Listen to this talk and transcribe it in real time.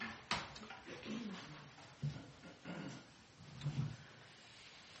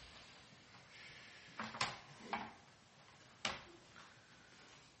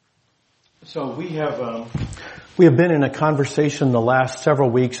So we have been in a conversation the last several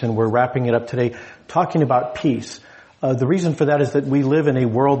weeks, and we're wrapping it up today, talking about peace. The reason for that is that we live in a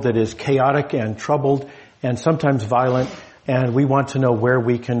world that is chaotic and troubled and sometimes violent, and we want to know where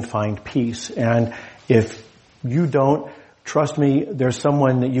we can find peace. And if you don't, trust me, there's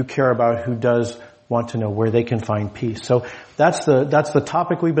someone that you care about who does want to know where they can find peace. So that's the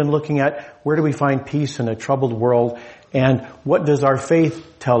topic we've been looking at. Where do we find peace in a troubled world? And what does our faith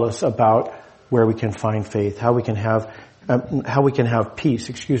tell us about where we can find faith? How we can have peace?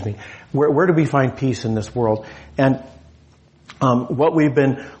 Where do we find peace in this world? And what we've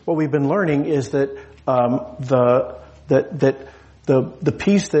been learning is that the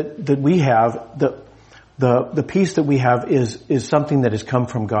peace that we have, the peace that we have is something that has come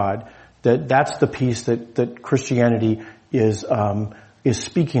from God. That's the peace that Christianity is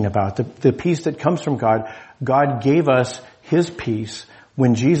speaking about. The peace that comes from God. God gave us His peace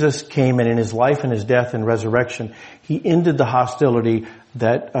when Jesus came, and in His life and His death and resurrection, He ended the hostility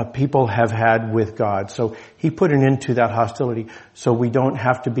that people have had with God. So He put an end to that hostility. So we don't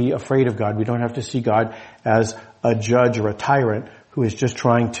have to be afraid of God. We don't have to see God as a judge or a tyrant who is just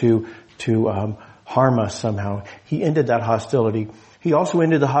trying to harm us somehow. He ended that hostility. He also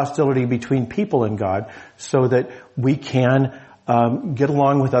ended the hostility between people and God, so that we can get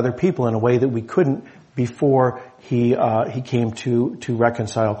along with other people in a way that we couldn't before He came to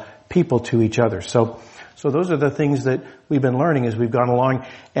reconcile people to each other. So those are the things that we've been learning as we've gone along.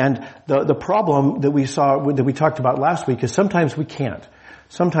 And the problem that we talked about last week is sometimes we can't.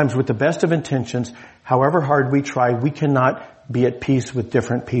 Sometimes with the best of intentions, however hard we try, we cannot be at peace with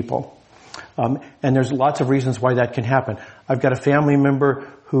different people. And there's lots of reasons why that can happen. I've got a family member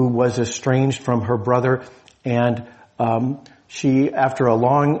who was estranged from her brother, and she, after a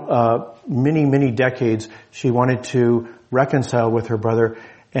long, many decades, she wanted to reconcile with her brother,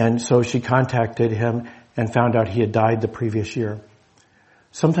 and so she contacted him and found out he had died the previous year.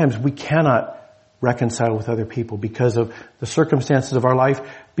 Sometimes we cannot reconcile with other people because of the circumstances of our life,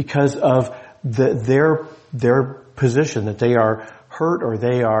 because of their position, that they are hurt or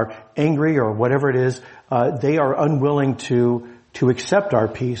they are angry or whatever it is. They are unwilling to accept our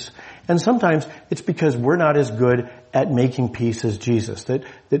peace. And sometimes it's because we're not as good at making peace as Jesus, that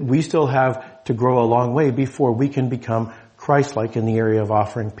we still have to grow a long way before we can become Christ-like in the area of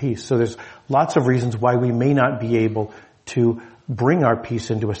offering peace. So there's lots of reasons why we may not be able to bring our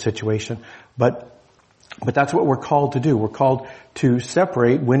peace into a situation. But that's what we're called to do. We're called to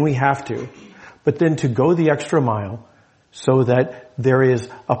separate when we have to, but then to go the extra mile so that there is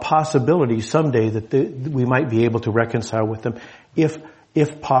a possibility someday that we might be able to reconcile with them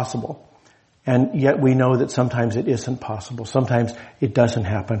if possible. And yet we know that sometimes it isn't possible. Sometimes it doesn't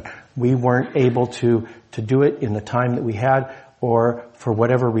happen. We weren't able to do it in the time that we had, or for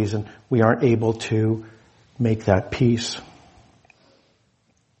whatever reason, we aren't able to make that peace.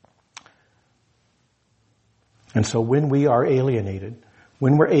 And so when we're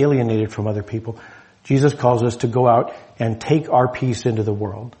alienated from other people, Jesus calls us to go out and take our peace into the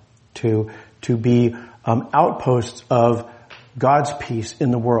world, to be outposts of God's peace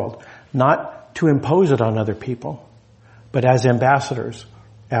in the world, not to impose it on other people, but as ambassadors,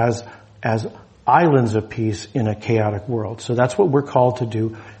 as islands of peace in a chaotic world. So that's what we're called to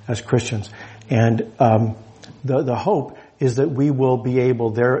do as Christians. And the hope is that we will be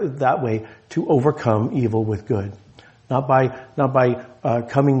able that way to overcome evil with good. Not by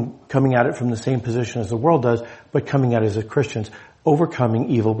coming at it from the same position as the world does, but coming at it as Christians,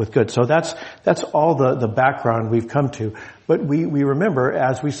 overcoming evil with good. So that's all the background we've come to. But we remember,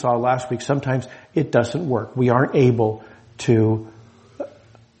 as we saw last week, sometimes it doesn't work. We aren't able to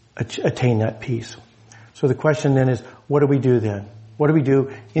attain that peace. So the question then is, what do we do then? What do we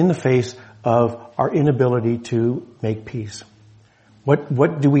do in the face of our inability to make peace?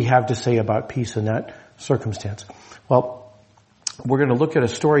 What do we have to say about peace in that circumstance? Well, we're going to look at a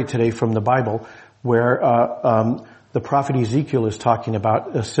story today from the Bible where the prophet Ezekiel is talking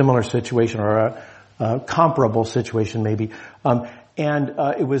about a similar situation, or a comparable situation maybe.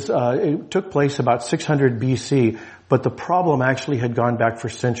 It took place about 600 BC, but the problem actually had gone back for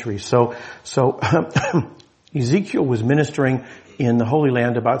centuries. So Ezekiel was ministering in the Holy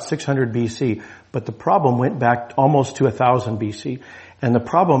Land about 600 BC, but the problem went back almost to 1000 BC. And the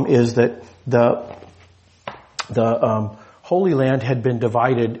problem is that the Holy Land had been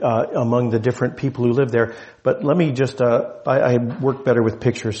divided among the different people who lived there. But let me just I work better with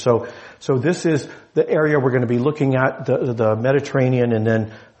pictures. So this is the area we're going to be looking at, the Mediterranean, and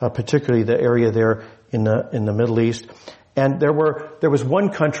then particularly the area there in the Middle East. And there was one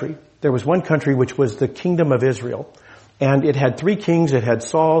country. There was one country which was the Kingdom of Israel. And it had three kings. It had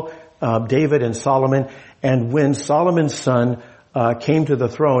Saul, David and Solomon. And when Solomon's son came to the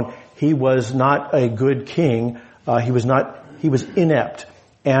throne, he was not a good king. He was inept.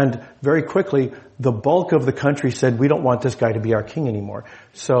 And very quickly, the bulk of the country said, we don't want this guy to be our king anymore.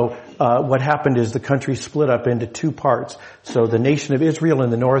 So what happened is the country split up into two parts. So the nation of Israel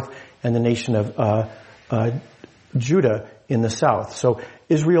in the north and the nation of Judah in the south. So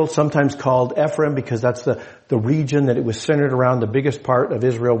Israel, sometimes called Ephraim, because that's the region that it was centered around. The biggest part of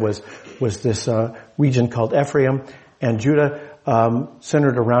Israel was this region called Ephraim, and Judah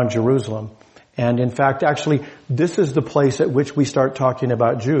centered around Jerusalem. And in fact, actually, this is the place at which we start talking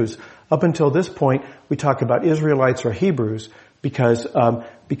about Jews. Up until this point, we talk about Israelites or Hebrews because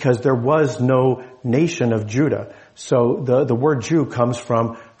there was no nation of Judah. So the word Jew comes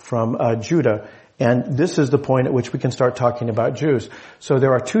from Judah. And this is the point at which we can start talking about Jews. So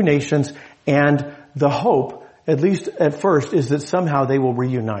there are two nations, and the hope, at least at first, is that somehow they will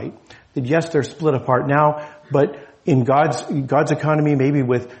reunite. That yes, they're split apart now, but in God's economy, maybe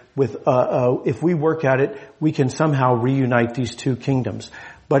with if we work at it, we can somehow reunite these two kingdoms.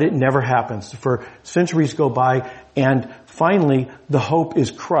 But it never happens. For centuries go by, and finally the hope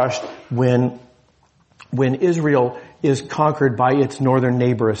is crushed when Israel is conquered by its northern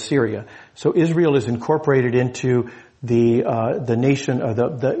neighbor Assyria. So Israel is incorporated into the nation of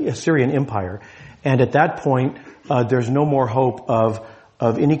the Assyrian Empire, and at that point there's no more hope of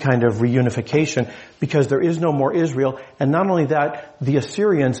any kind of reunification, because there is no more Israel. And not only that, the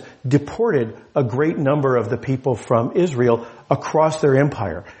Assyrians deported a great number of the people from Israel across their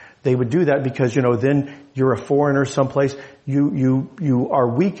empire. They would do that because, then you're a foreigner someplace, you are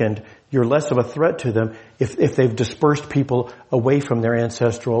weakened, you're less of a threat to them if they've dispersed people away from their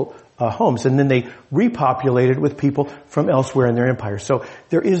ancestral homes. And then they repopulated with people from elsewhere in their empire. So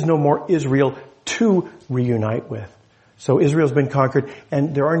there is no more Israel to reunite with. So Israel's been conquered,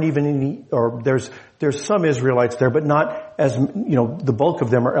 and there aren't even any, or there's some Israelites there, but not as, the bulk of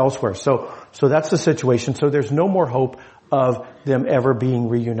them are elsewhere. So that's the situation. So there's no more hope of them ever being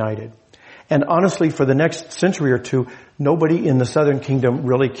reunited. And honestly, for the next century or two, nobody in the southern kingdom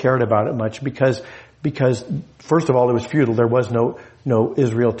really cared about it much because first of all, it was futile. There was no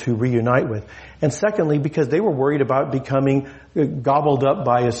Israel to reunite with. And secondly, because they were worried about becoming gobbled up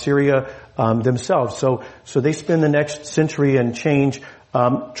by Assyria themselves. So they spend the next century and change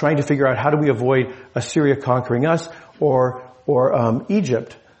trying to figure out how do we avoid Assyria conquering us or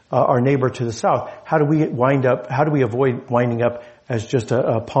Egypt, our neighbor to the south. How do we avoid winding up as just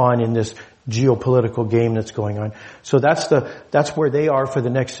a pawn in this geopolitical game that's going on? So that's where they are for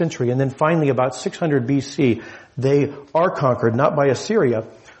the next century. And then finally, about 600 BC, they are conquered, not by Assyria,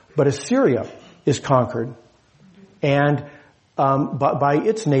 but Assyria is conquered, and by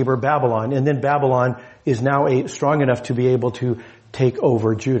its neighbor Babylon. And then Babylon is now strong enough to be able to take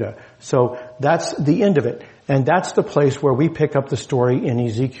over Judah. So that's the end of it. And that's the place where we pick up the story in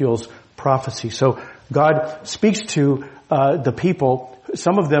Ezekiel's prophecy. So God speaks to the people.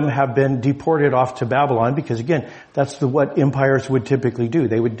 Some of them have been deported off to Babylon because, again, that's what empires would typically do.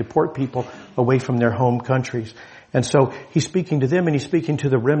 They would deport people away from their home countries. And so he's speaking to them, and he's speaking to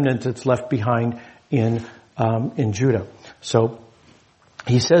the remnant that's left behind in Judah. So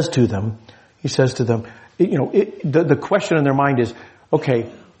he says to them, the question in their mind is, okay,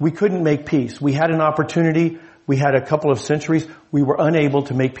 we couldn't make peace. We had an opportunity. We had a couple of centuries. We were unable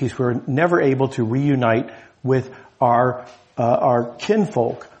to make peace. We were never able to reunite with our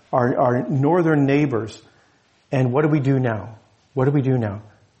kinfolk, our northern neighbors. And what do we do now? What do we do now?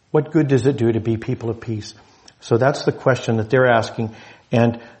 What good does it do to be people of peace? So that's the question that they're asking.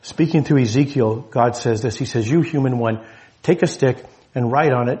 And speaking through Ezekiel, God says this. He says, you human one, take a stick and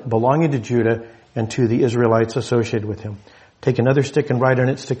write on it, belonging to Judah and to the Israelites associated with him. Take another stick and write on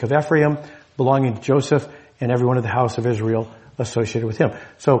it, stick of Ephraim, belonging to Joseph and everyone of the house of Israel associated with him.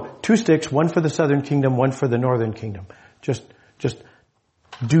 So 2 sticks, one for the southern kingdom, one for the northern kingdom. Just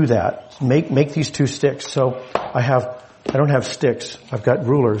do that. Make these 2 sticks. So I don't have sticks. I've got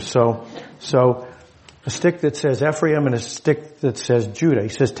rulers. So a stick that says Ephraim and a stick that says Judah. He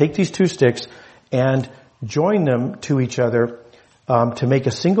says, take these 2 sticks and join them to each other to make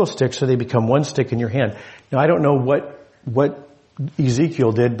a single stick so they become 1 stick in your hand. Now, I don't know what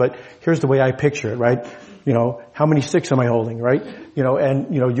Ezekiel did, but here's the way I picture it, right? How many sticks am I holding, right?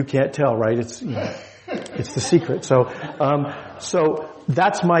 And you can't tell, right? It's the secret. So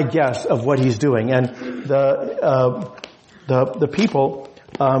that's my guess of what he's doing. And the people,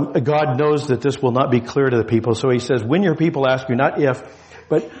 God knows that this will not be clear to the people. So he says, when your people ask you, not if,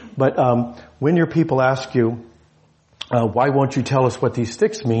 but when your people ask you, why won't you tell us what these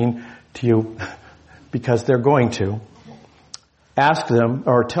sticks mean to you? Because they're going to. ask them,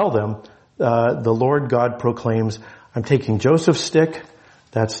 or tell them, the Lord God proclaims, I'm taking Joseph's stick.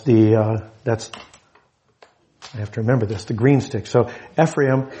 That's I have to remember this, the green stick. So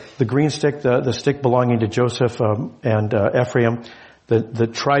Ephraim, the green stick, the stick belonging to Joseph, and Ephraim, the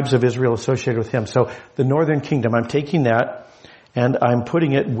tribes of Israel associated with him. So the northern kingdom, I'm taking that and I'm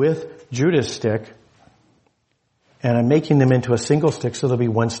putting it with Judah's stick, and I'm making them into a single stick, so there'll be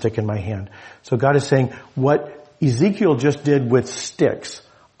one stick in my hand. So God is saying, what Ezekiel just did with sticks,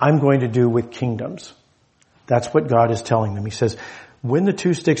 I'm going to do with kingdoms. That's what God is telling them. He says, when the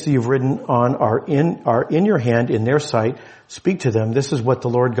two sticks that you've ridden on are in your hand, in their sight, speak to them. This is what the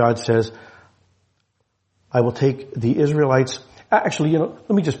Lord God says. I will take the Israelites. Actually, let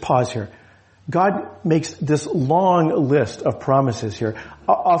me just pause here. God makes this long list of promises here.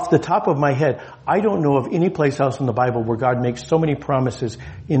 Off the top of my head, I don't know of any place else in the Bible where God makes so many promises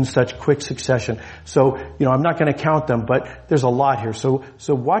in such quick succession. So, I'm not going to count them, but there's a lot here. So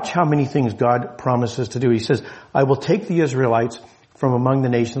watch how many things God promises to do. He says, I will take the Israelites from among the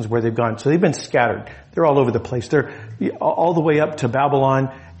nations where they've gone. So they've been scattered. They're all over the place. They're all the way up to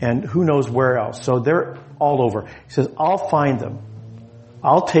Babylon and who knows where else. So they're all over. He says, I'll find them.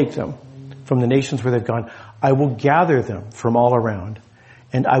 I'll take them from the nations where they've gone. I will gather them from all around,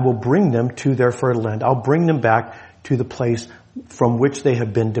 and I will bring them to their fertile land. I'll bring them back to the place from which they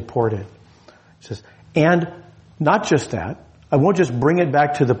have been deported. He says, and not just that, I won't just bring it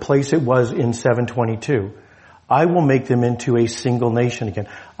back to the place it was in 722. I will make them into a single nation again.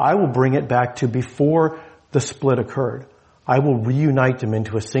 I will bring it back to before the split occurred. I will reunite them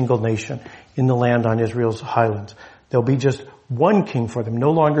into a single nation in the land on Israel's highlands. There'll be just one king for them,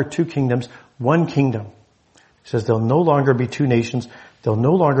 no longer two kingdoms, one kingdom. He says there'll no longer be two nations. They'll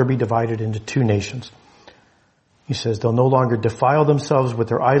no longer be divided into two nations. He says they'll no longer defile themselves with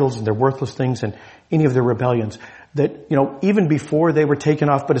their idols and their worthless things and any of their rebellions. That, even before they were taken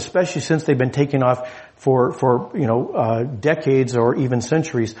off, but especially since they've been taken off for decades or even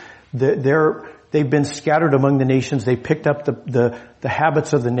centuries, they've been scattered among the nations. They picked up the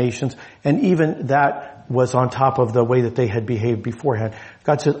habits of the nations, and even that was on top of the way that they had behaved beforehand.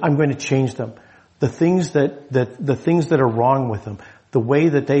 God says, I'm going to change them. The things that are wrong with them, the way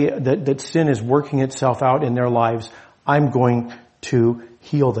that sin is working itself out in their lives, I'm going to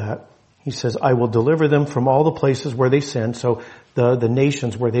heal that. He says, I will deliver them from all the places where they sin, so the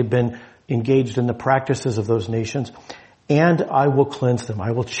nations where they've been engaged in the practices of those nations, and I will cleanse them.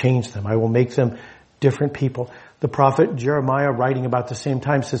 I will change them. I will make them different people. The prophet Jeremiah, writing about the same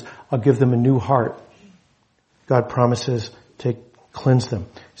time, says, I'll give them a new heart. God promises to cleanse them.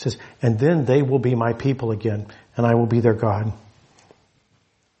 He says, and then they will be my people again, and I will be their God.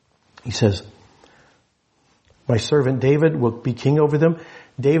 He says, my servant David will be king over them.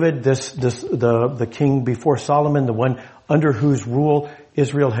 David, the king before Solomon, the one under whose rule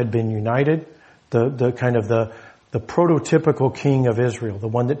Israel had been united, the prototypical king of Israel, the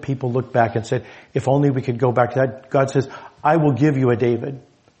one that people looked back and said, if only we could go back to that. God says, I will give you a David.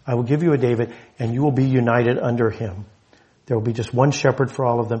 I will give you a David, and you will be united under him. There will be just one shepherd for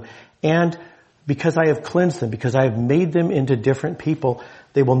all of them. And because I have cleansed them, because I have made them into different people,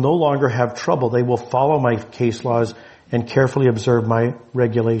 they will no longer have trouble. They will follow my case laws and carefully observe my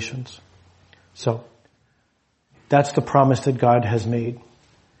regulations. So, that's the promise that God has made.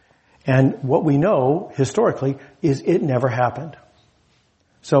 And what we know, historically, is it never happened.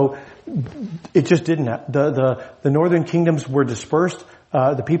 So, it just didn't happen. The northern kingdoms were dispersed.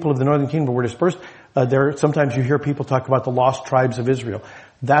 The people of the northern kingdom were dispersed. Sometimes you hear people talk about the lost tribes of Israel.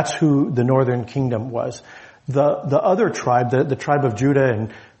 That's who the northern kingdom was. The other tribe, the tribe of Judah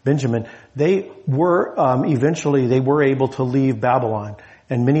and Benjamin, they were eventually able to leave Babylon,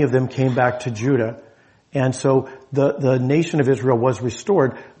 and many of them came back to Judah. And so the nation of Israel was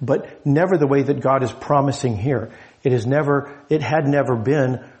restored, but never the way that God is promising here. It had never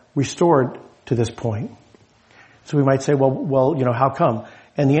been restored to this point. So we might say, well, how come?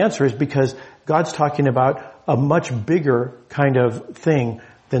 And the answer is because God's talking about a much bigger kind of thing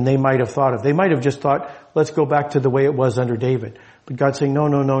than they might have thought of. They might have just thought, let's go back to the way it was under David. But God's saying,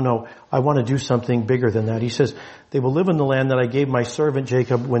 no. I want to do something bigger than that. He says, they will live in the land that I gave my servant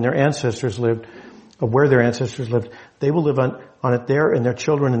Jacob when their ancestors lived, or where their ancestors lived. They will live on it there, and their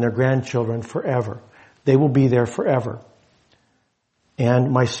children and their grandchildren forever. They will be there forever.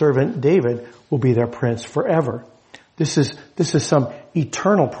 And my servant David will be their prince forever. This is some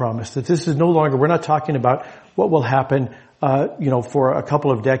eternal promise, that this is no longer, we're not talking about what will happen, for a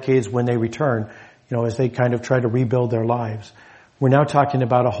couple of decades when they return, as they kind of try to rebuild their lives. We're now talking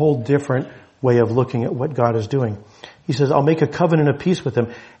about a whole different way of looking at what God is doing. He says, I'll make a covenant of peace with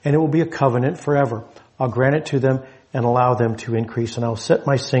them, and it will be a covenant forever. I'll grant it to them, and allow them to increase, and I'll set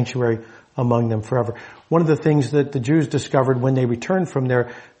my sanctuary among them forever. One of the things that the Jews discovered when they returned from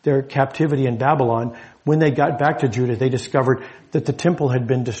their captivity in Babylon, when they got back to Judah, they discovered that the temple had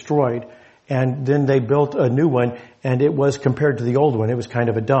been destroyed, and then they built a new one, and it was, compared to the old one, it was kind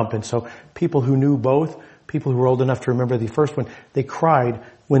of a dump. And so people who knew both, people who were old enough to remember the first one, they cried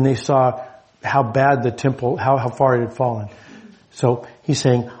when they saw how bad the temple, how far it had fallen. So he's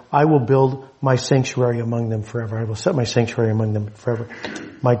saying, I will build my sanctuary among them forever. I will set my sanctuary among them forever.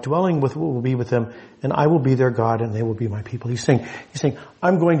 My dwelling will be with them, and I will be their God, and they will be my people. He's saying,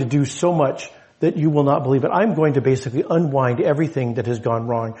 I'm going to do so much that you will not believe it. I'm going to basically unwind everything that has gone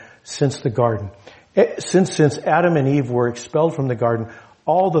wrong since the garden. Since Adam and Eve were expelled from the garden,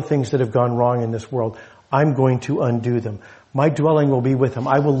 all the things that have gone wrong in this world, I'm going to undo them. My dwelling will be with them.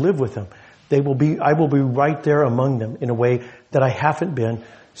 I will live with them. I will be right there among them in a way that I haven't been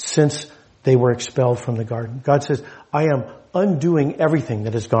since they were expelled from the garden. God says, I am undoing everything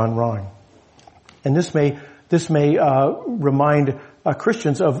that has gone wrong. And this may remind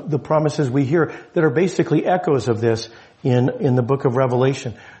Christians of the promises we hear that are basically echoes of this in the book of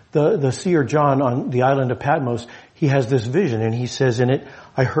Revelation. The seer John on the island of Patmos, he has this vision, and he says in it,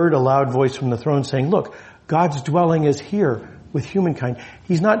 I heard a loud voice from the throne saying, look, God's dwelling is here with humankind.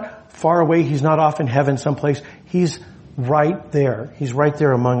 He's not far away. He's not off in heaven someplace. He's right there. He's right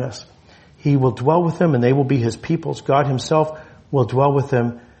there among us. He will dwell with them, and they will be his peoples. God himself will dwell with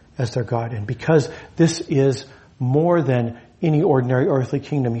them as their God. And because this is more than any ordinary earthly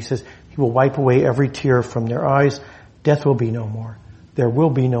kingdom, he says he will wipe away every tear from their eyes. Death will be no more. There will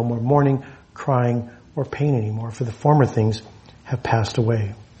be no more mourning, crying, or pain anymore, for the former things have passed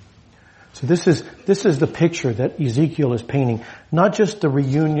away. So this is the picture that Ezekiel is painting, not just the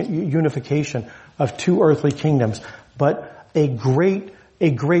reunification of two earthly kingdoms, but a great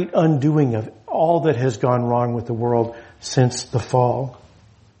undoing of all that has gone wrong with the world since the fall.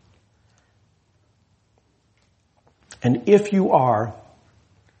 And if you are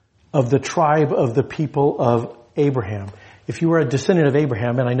of the tribe of the people of Abraham, if you are a descendant of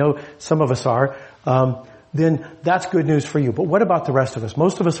Abraham, and I know some of us are, then that's good news for you. But what about the rest of us?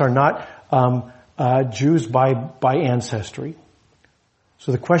 Most of us are not Jews by ancestry.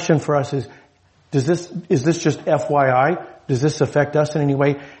 So the question for us is this just FYI? Does this affect us in any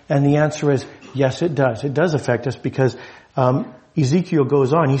way? And the answer is yes, it does. It does affect us because Ezekiel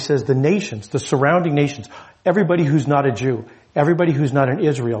goes on. He says the nations, the surrounding nations, everybody who's not a Jew, everybody who's not an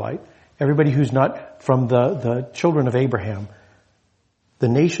Israelite, everybody who's not from the children of Abraham, the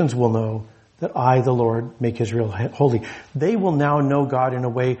nations will know that I, the Lord, make Israel holy. They will now know God in a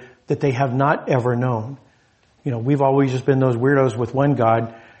way that they have not ever known. You know, we've always just been those weirdos with one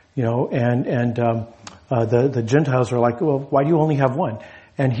God, you know, and the Gentiles are like, well, why do you only have one?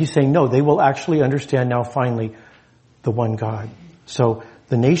 And he's saying, no, they will actually understand now finally the one God. So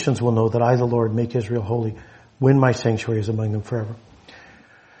the nations will know that I, the Lord, make Israel holy when my sanctuary is among them forever.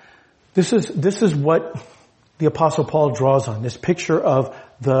 This is what the Apostle Paul draws on, this picture of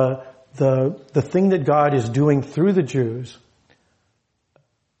the thing that God is doing through the Jews,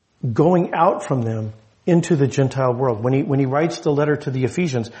 going out from them into the Gentile world. When he writes the letter to the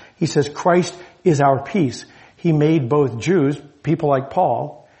Ephesians, he says, Christ is our peace. He made both Jews, people like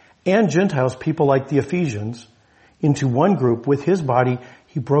Paul, and Gentiles, people like the Ephesians, into one group. With his body,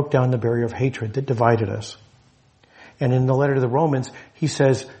 he broke down the barrier of hatred that divided us. And in the letter to the Romans, he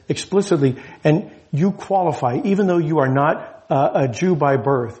says explicitly, and you qualify, even though you are not a Jew by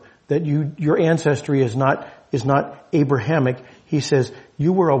birth, that your ancestry is not Abrahamic. He says,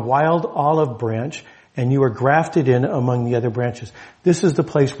 you were a wild olive branch, and you are grafted in among the other branches. This is the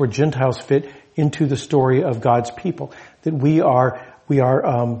place where Gentiles fit into the story of God's people. That we are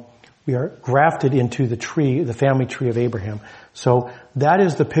grafted into the tree, the family tree of Abraham. So that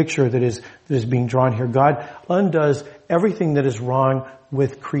is the picture that is being drawn here. God undoes everything that is wrong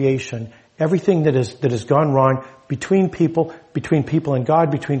with creation, everything that has gone wrong between people and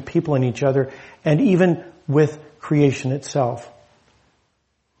God, between people and each other, and even with creation itself.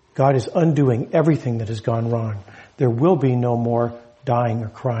 God is undoing everything that has gone wrong. There will be no more dying or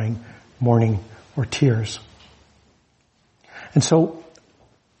crying, mourning or tears. And so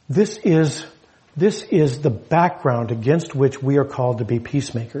this is the background against which we are called to be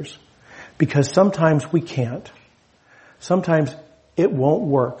peacemakers. Because sometimes we can't. Sometimes it won't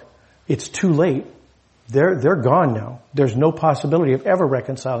work. It's too late. They're gone now. There's no possibility of ever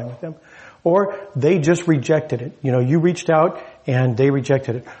reconciling with them. Or they just rejected it. You know, you reached out and they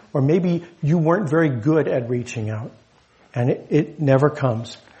rejected it. Or maybe you weren't very good at reaching out. And it never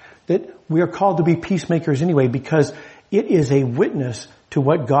comes. That we are called to be peacemakers anyway because it is a witness to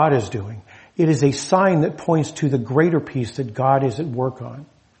what God is doing. it is a sign that points to the greater peace that God is at work on.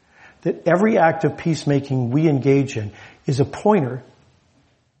 That every act of peacemaking we engage in is a pointer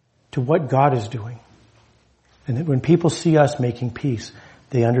to what God is doing. And that when people see us making peace,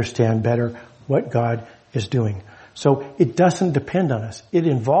 they understand better what God is doing. So it doesn't depend on us. It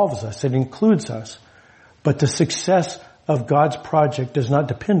involves us. It includes us. But the success of God's project does not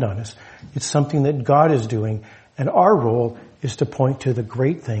depend on us. It's something that God is doing. And our role is to point to the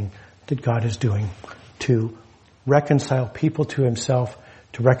great thing that God is doing, to reconcile people to himself,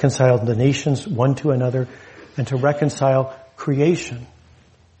 to reconcile the nations one to another, and to reconcile creation.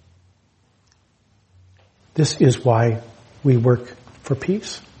 This is why we work for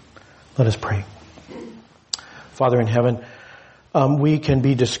peace. Let us pray. Father in heaven, we can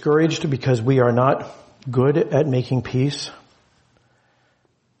be discouraged because we are not good at making peace.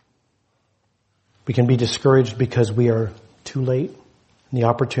 We can be discouraged because we are too late and the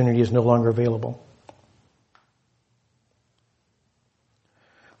opportunity is no longer available.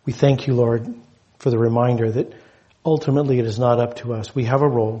 We thank you, Lord, for the reminder that ultimately it is not up to us. We have a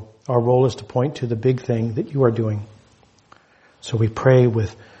role. Our role is to point to the big thing that you are doing. So we pray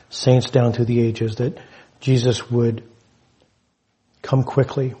with saints down through the ages that Jesus would come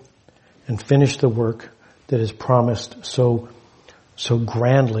quickly and finish the work that is promised so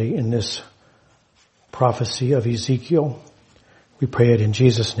grandly in this prophecy of Ezekiel. We pray it in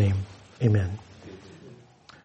Jesus' name. Amen.